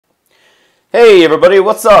Hey everybody,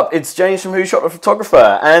 what's up? It's James from Who Shot the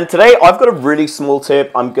Photographer, and today I've got a really small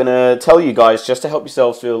tip I'm going to tell you guys just to help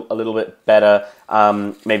yourselves feel a little bit better,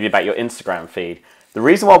 maybe about your Instagram feed. The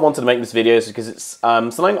reason why I wanted to make this video is because it's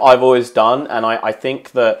something I've always done, and I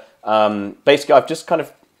think that basically I'm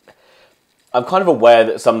kind of aware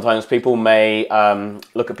that sometimes people may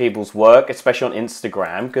look at people's work, especially on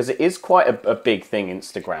Instagram, because it is quite a big thing,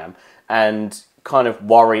 Instagram, and kind of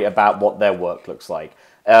worry about what their work looks like.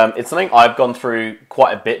 It's something I've gone through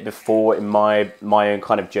quite a bit before in my own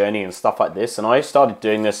kind of journey and stuff like this, and I started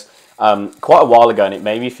doing this quite a while ago, and it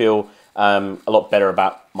made me feel a lot better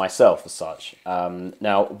about myself as such.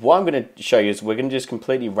 Now, what I'm going to show you is we're going to just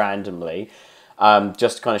completely randomly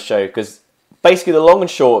just to kind of show, because basically the long and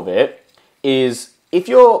short of it is if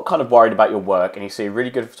you're kind of worried about your work and you see a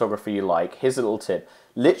really good photographer you like, here's a little tip.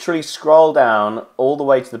 Literally scroll down all the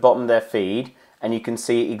way to the bottom of their feed, and you can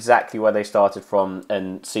see exactly where they started from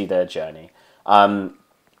and see their journey. I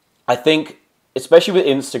think, especially with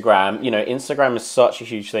Instagram, Instagram is such a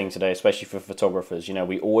huge thing today, especially for photographers.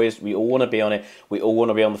 We all want to be on it. We all want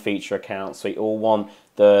to be on the feature accounts. We all want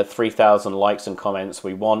the 3,000 likes and comments.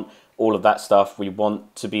 We want all of that stuff. We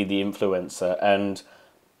want to be the influencer, and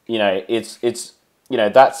it is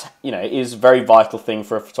a very vital thing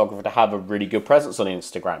for a photographer to have a really good presence on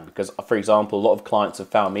Instagram, because, for example, a lot of clients have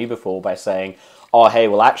found me before by saying, oh, hey,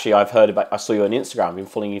 well, actually, I saw you on Instagram, I've been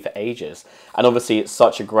following you for ages. And obviously, it's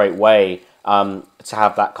such a great way to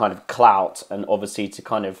have that kind of clout, and obviously to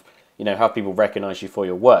kind of, have people recognize you for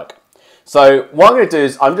your work. So what I'm going to do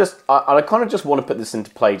is I kind of just want to put this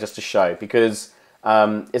into play just to show, because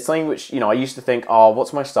it's something which, I used to think, oh,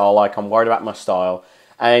 what's my style like? I'm worried about my style.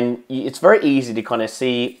 And it's very easy to kind of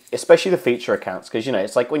see, especially the feature accounts, because,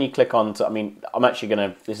 it's like when you click on to, I'm actually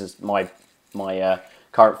going to, this is my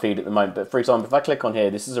current feed at the moment, but for example, if I click on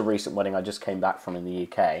here, this is a recent wedding I just came back from in the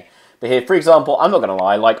UK. But here, for example, I'm not going to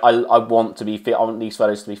lie, I want these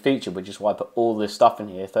photos to be featured, which is why I put all this stuff in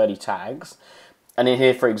here, 30 tags. And in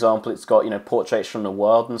here, for example, it's got, portraits from the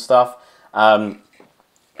world and stuff. And,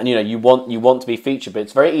 you want to be featured, but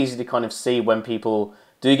it's very easy to kind of see when people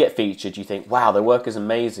do get featured, you think, wow, their work is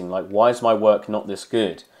amazing. Like, why is my work not this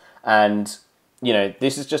good? And,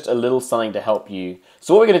 this is just a little something to help you.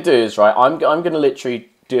 So what we're going to do is, right, I'm going to literally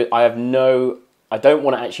do it. I don't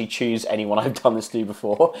want to actually choose anyone I've done this to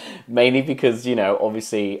before, mainly because,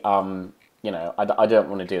 obviously, I don't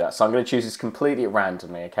want to do that. So I'm going to choose this completely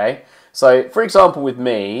randomly, okay? So, for example, with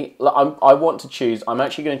me, I'm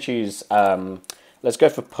actually going to choose, let's go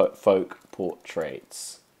for folk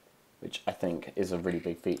portraits, which I think is a really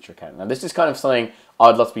big feature account. Now, this is kind of something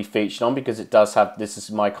I'd love to be featured on, because it does have, this is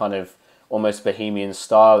my kind of almost bohemian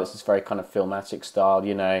style. This is very kind of filmatic style,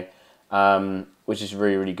 which is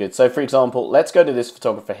really, really good. So, for example, let's go to this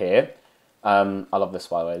photographer here. I love this,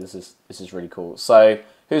 by the way. This is really cool. So,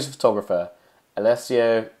 who's the photographer?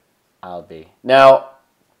 Alessio Albi. Now,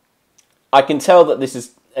 I can tell that this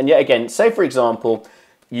is, and yet again, say, for example,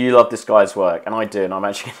 you love this guy's work, and I do, and I'm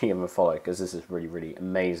actually going to give him a follow, because this is really, really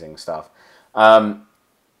amazing stuff.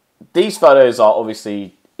 These photos are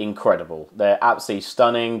obviously incredible. They're absolutely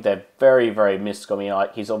stunning. They're very, very mystical.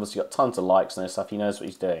 He's obviously got tons of likes and stuff. He knows what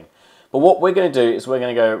he's doing. But what we're going to do is we're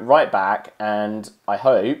going to go right back, and I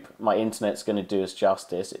hope my internet's going to do us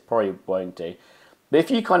justice. It probably won't do. But if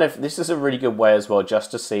you this is a really good way as well,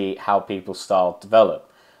 just to see how people's style develop.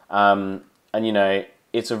 And,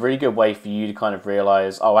 it's a really good way for you to kind of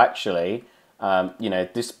realize, oh, actually,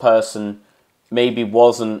 this person maybe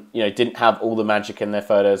wasn't, didn't have all the magic in their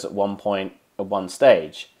photos at one point, at one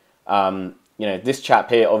stage. This chap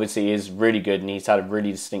here obviously is really good, and he's had a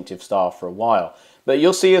really distinctive style for a while. But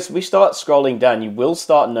you'll see as we start scrolling down, you will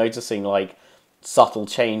start noticing like subtle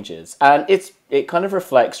changes, and it kind of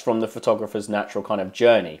reflects from the photographer's natural kind of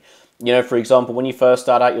journey. For example, when you first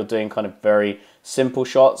start out, you're doing kind of very simple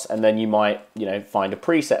shots, and then you might, find a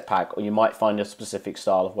preset pack, or you might find a specific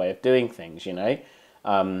style of way of doing things,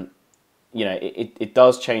 it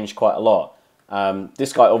does change quite a lot.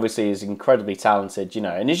 This guy obviously is incredibly talented,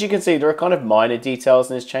 and as you can see, there are kind of minor details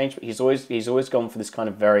in his change, but he's always gone for this kind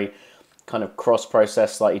of very kind of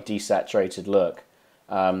cross-processed, slightly desaturated look.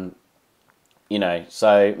 So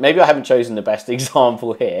maybe I haven't chosen the best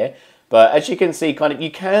example here, but as you can see, you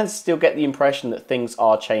can still get the impression that things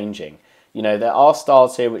are changing. There are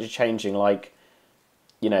styles here which are changing,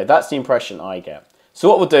 that's the impression I get. So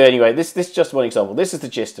what we'll do anyway, this is just one example. This is the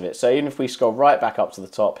gist of it. So even if we scroll right back up to the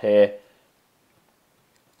top here,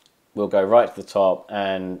 we'll go right to the top,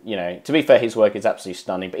 and, to be fair, his work is absolutely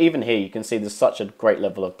stunning. But even here, you can see there's such a great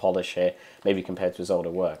level of polish here, maybe compared to his older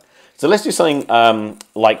work. So let's do something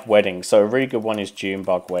like weddings. So a really good one is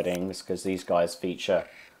Junebug weddings, because these guys feature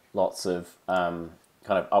lots of kind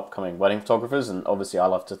of upcoming wedding photographers, and obviously I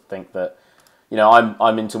love to think that, you know,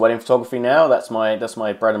 I'm into wedding photography now. That's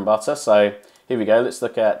my bread and butter. So here we go. Let's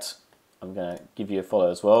look at. I'm gonna give you a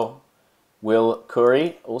follow as well. Will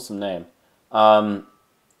Curry, awesome name.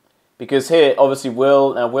 Because here, obviously,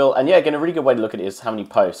 Will, and yeah, again, a really good way to look at it is how many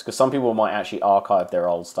posts, because some people might actually archive their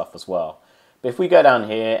old stuff as well. But if we go down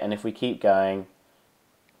here, and if we keep going,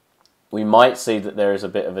 we might see that there is a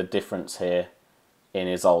bit of a difference here in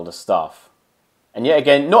his older stuff. And yet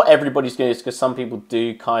again, not everybody's doing this, because some people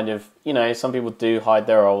do kind of, you know, some people do hide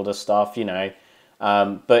their older stuff, you know,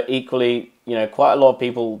 but equally, you know, quite a lot of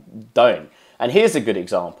people don't. And here's a good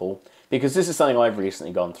example, because this is something I've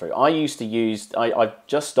recently gone through. I've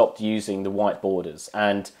just stopped using the white borders,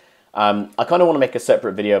 and I kind of want to make a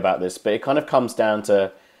separate video about this, but it kind of comes down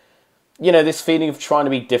to, you know, this feeling of trying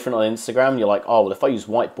to be different on Instagram. You're like, oh, well, if I use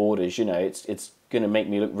white borders, you know, it's going to make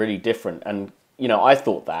me look really different. And, you know, I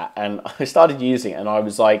thought that, and I started using it, and I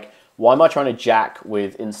was like, why am I trying to jack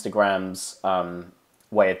with Instagram's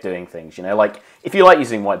way of doing things? You know, like, if you like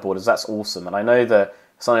using white borders, that's awesome. And I know that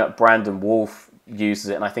something like Brandon Wolf uses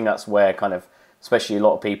it, and I think that's where kind of, especially a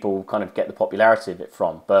lot of people kind of get the popularity of it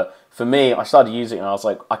from. But for me, I started using it, and I was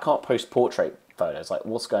like, I can't post portrait photos. Like,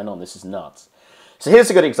 what's going on? This is nuts. So here's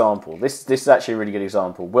a good example. This is actually a really good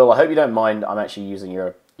example. Will, I hope you don't mind. I'm actually using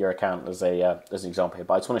your account as an example here,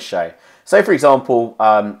 but I just want to show. Say for example,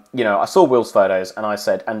 you know, I saw Will's photos, and I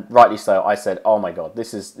said, and rightly so, I said, oh my god,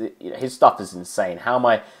 this is, you know, his stuff is insane. How am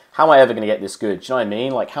I ever going to get this good? Do you know what I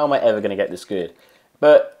mean? Like, how am I ever going to get this good?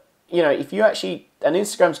 But you know, if you actually, and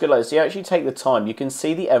Instagram's good like this, you actually take the time, you can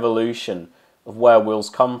see the evolution of where Will's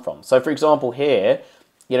come from. So for example here,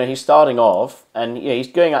 you know, he's starting off, and you know, he's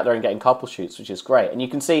going out there and getting couple shoots, which is great. And you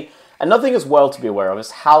can see, another thing as well to be aware of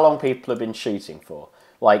is how long people have been shooting for.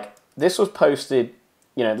 Like, this was posted,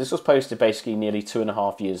 you know, this was posted basically nearly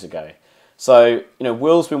 2.5 years ago. So, you know,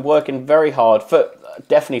 Will's been working very hard for,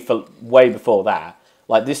 definitely for way before that.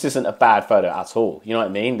 Like, this isn't a bad photo at all. You know what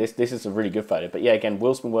I mean? This is a really good photo. But yeah, again,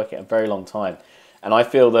 Will's been working a very long time. And I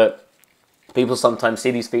feel that people sometimes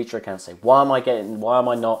see these feature accounts and say, why am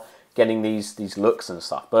I not getting these looks and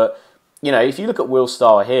stuff? But, you know, if you look at Will's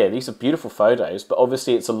style here, these are beautiful photos, but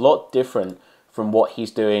obviously it's a lot different from what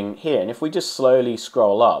he's doing here. And if we just slowly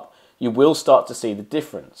scroll up, you will start to see the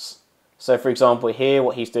difference. So for example, here,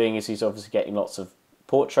 what he's doing is he's obviously getting lots of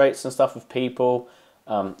portraits and stuff of people.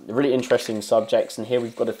 Really interesting subjects, and here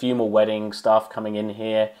we've got a few more wedding stuff coming in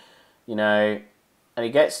here, you know, and it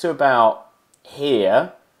gets to about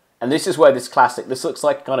here, and this is where this looks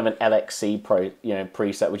like kind of an LXC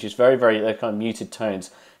preset, which is very, very kind of muted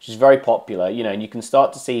tones, which is very popular, you know, and you can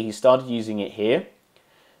start to see he started using it here,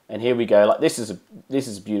 and here we go. Like, this is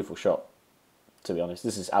a beautiful shot, to be honest.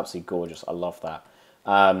 This is absolutely gorgeous. I love that,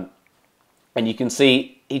 and you can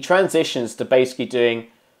see he transitions to basically doing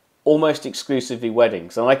almost exclusively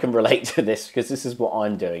weddings, and I can relate to this because this is what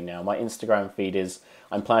I'm doing now. My Instagram feed is,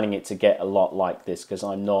 I'm planning it to get a lot like this, because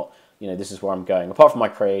I'm not, you know, this is where I'm going, apart from my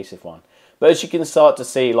creative one. But as you can start to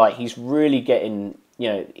see, like, he's really getting, you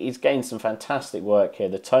know, he's getting some fantastic work here.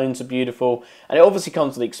 The tones are beautiful, and it obviously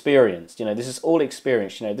comes with experience. You know, this is all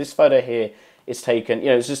experience. You know, this photo here is taken, you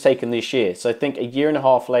know, it's just taken this year. So I think a year and a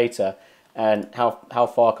half later, and how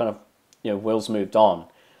far kind of, you know, Will's moved on.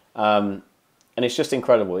 And it's just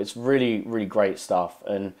incredible. It's really, really great stuff.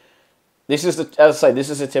 And this is, as I say, this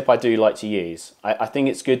is a tip I do like to use. I think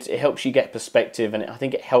it's good. It helps you get perspective, and I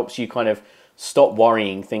think it helps you kind of stop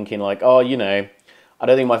worrying, thinking like, oh, you know, I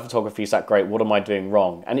don't think my photography is that great. What am I doing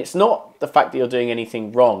wrong? And it's not the fact that you're doing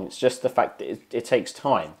anything wrong. It's just the fact that it takes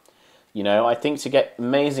time. You know, I think to get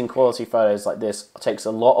amazing quality photos like this, it takes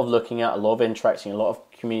a lot of looking at, a lot of interacting, a lot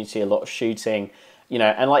of community, a lot of shooting. You know,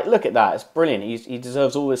 and like, look at that, it's brilliant. He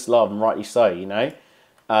deserves all this love, and rightly so, you know.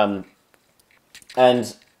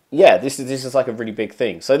 And yeah, this is like a really big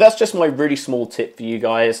thing. So that's just my really small tip for you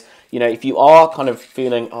guys. You know, if you are kind of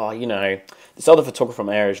feeling, oh, you know, this other photographer from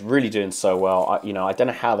area is really doing so well. You know, I don't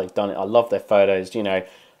know how they've done it. I love their photos. You know,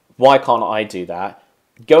 why can't I do that?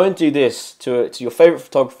 Go and do this to your favorite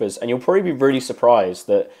photographers, and you'll probably be really surprised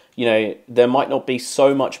that, you know, there might not be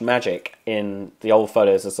so much magic in the old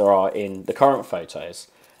photos as there are in the current photos.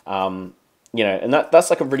 You know, and that's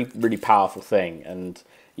like a really, really powerful thing. And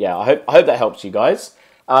yeah, I hope that helps you guys.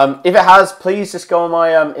 If it has, please just go on my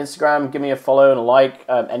Instagram, give me a follow and a like,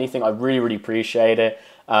 anything. I really, really appreciate it.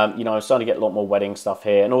 You know, I'm starting to get a lot more wedding stuff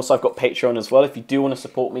here. And also I've got Patreon as well. If you do want to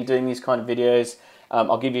support me doing these kind of videos,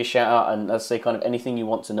 I'll give you a shout out, and let's say kind of anything you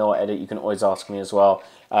want to know or edit, you can always ask me as well.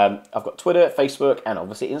 I've got Twitter, Facebook, and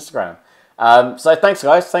obviously Instagram. So thanks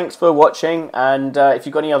guys, thanks for watching, and if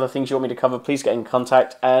you've got any other things you want me to cover, please get in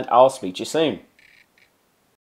contact, and I'll speak to you soon.